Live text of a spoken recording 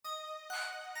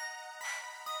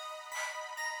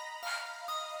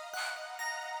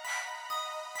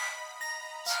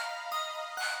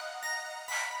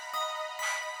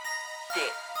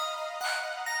LordMixedIt.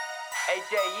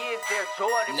 AJ is there,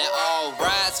 Jordan. Now all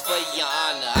rise for your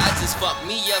honor. I just fuck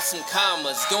me up some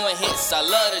commas. Doing hits, I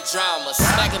love the drama.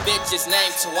 Smacking bitches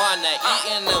named Tawana.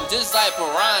 Eating them just like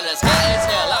piranhas. Hell as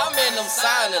hell, I'm in them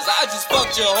signers. I just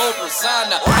fucked your whole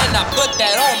persona. And I put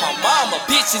that on my mama.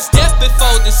 Bitches death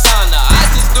before dishonor. I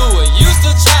just do it, you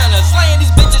still tryna. Slaying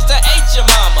these bitches that ate your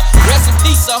mama. Rest in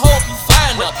peace, I hope you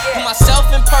find her. Put myself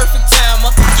in perfect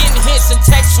timer. Getting hits and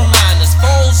text reminders.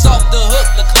 Phones off the hook,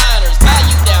 decliners. Tie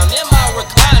you down in my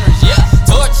recliners, yeah.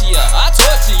 Torture ya, I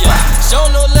torture ya. Show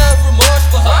no love, remorse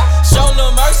for her. Show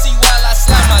no mercy while I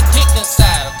slap my dick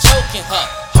inside. I'm choking her,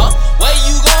 huh? Where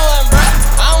you going, bruh?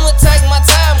 I'ma take my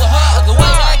time with her. The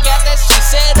way I got that shit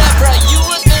set up, bruh. You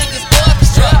a nigga's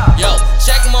orchestra. Yo,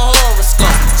 check my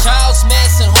horoscope. Child's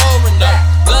mess and horror note.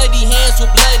 Bloody hands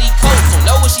with bloody coats. Don't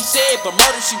know what she said, but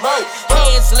murder she wrote.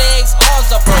 Hands, legs,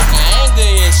 arms are broken. Anger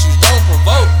issues don't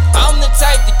provoke. I'm the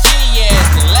type to kill your ass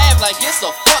and laugh like it's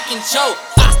a fucking joke.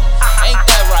 Ha! Ain't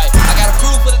that right? I got a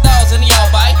crew for the dogs and the all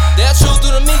bite. They'll chew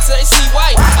through the meat till they see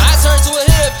white. I turn to a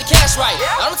hill if the cash right.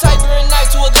 I'm the type to bring a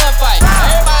knife to a gunfight.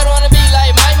 Everybody wanna be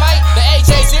like Mike. The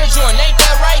AJ's here, Jordan. Ain't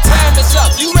that right? Time is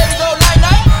up. You ready to go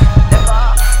night?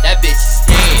 That bitch is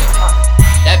dead.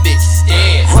 That bitch is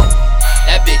dead.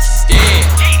 That bitch is dead.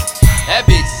 That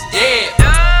bitch is dead.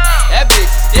 That bitch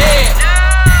is dead.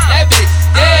 That bitch is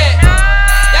dead.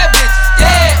 That bitch is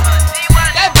dead.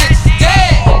 That bitch is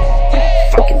dead.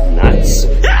 Fucking nuts.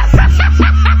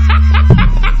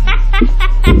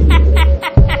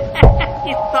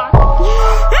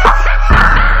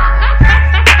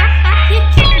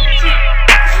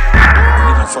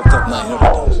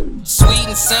 Sweet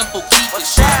and simple, keep it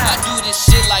short. I do this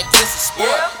shit like it's a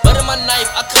sport. But in my knife,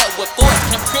 I cut with force.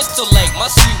 Camp Crystal Lake, my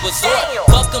sweet resort.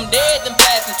 Fuck them dead, then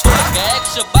pass and torch. Got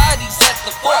extra bodies at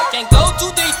the fort. Can't go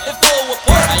too deep in full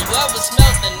report. Have you ever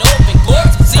smelled an open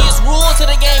court? See, it's rules to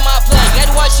the game I play.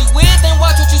 Gotta watch you with, then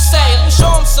watch what you say. Let me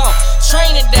show them some.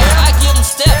 Training day, I give them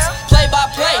steps. Play by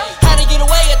play. How to get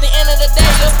away at the end of the day.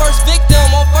 The first victim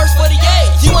on first 48.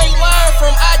 You ain't learned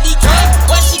from IDK.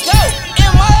 Where she go?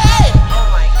 MIA.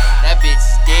 That bitch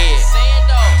is dead.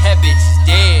 That bitch is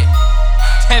dead.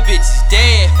 That bitch is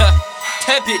dead.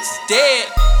 That bitch is dead.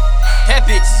 That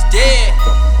bitch is dead.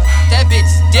 That bitch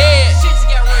is dead.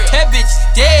 That bitch is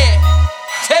dead.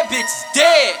 That bitch is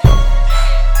dead.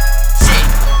 Shit.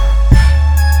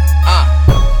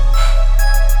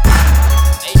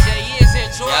 AJ is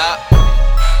here, Jordan. Yeah.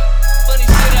 Funny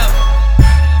shit ever.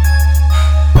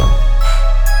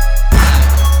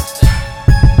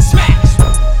 Smash.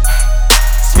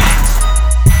 Smash.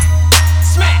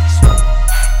 Smash.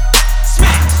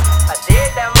 Smash. I did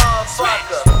that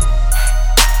motherfucker.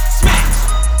 Smash.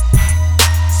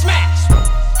 Smash.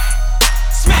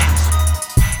 Smash.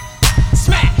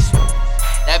 Smash.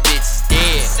 That bitch is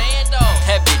dead.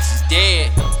 That bitch is dead.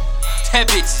 That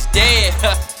bitch is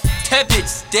dead. That bitch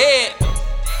is dead.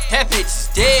 That bitch is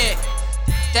dead.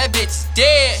 That bitch is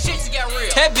dead. Shit just got real.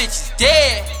 That bitch is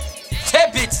dead.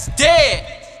 That bitch is dead.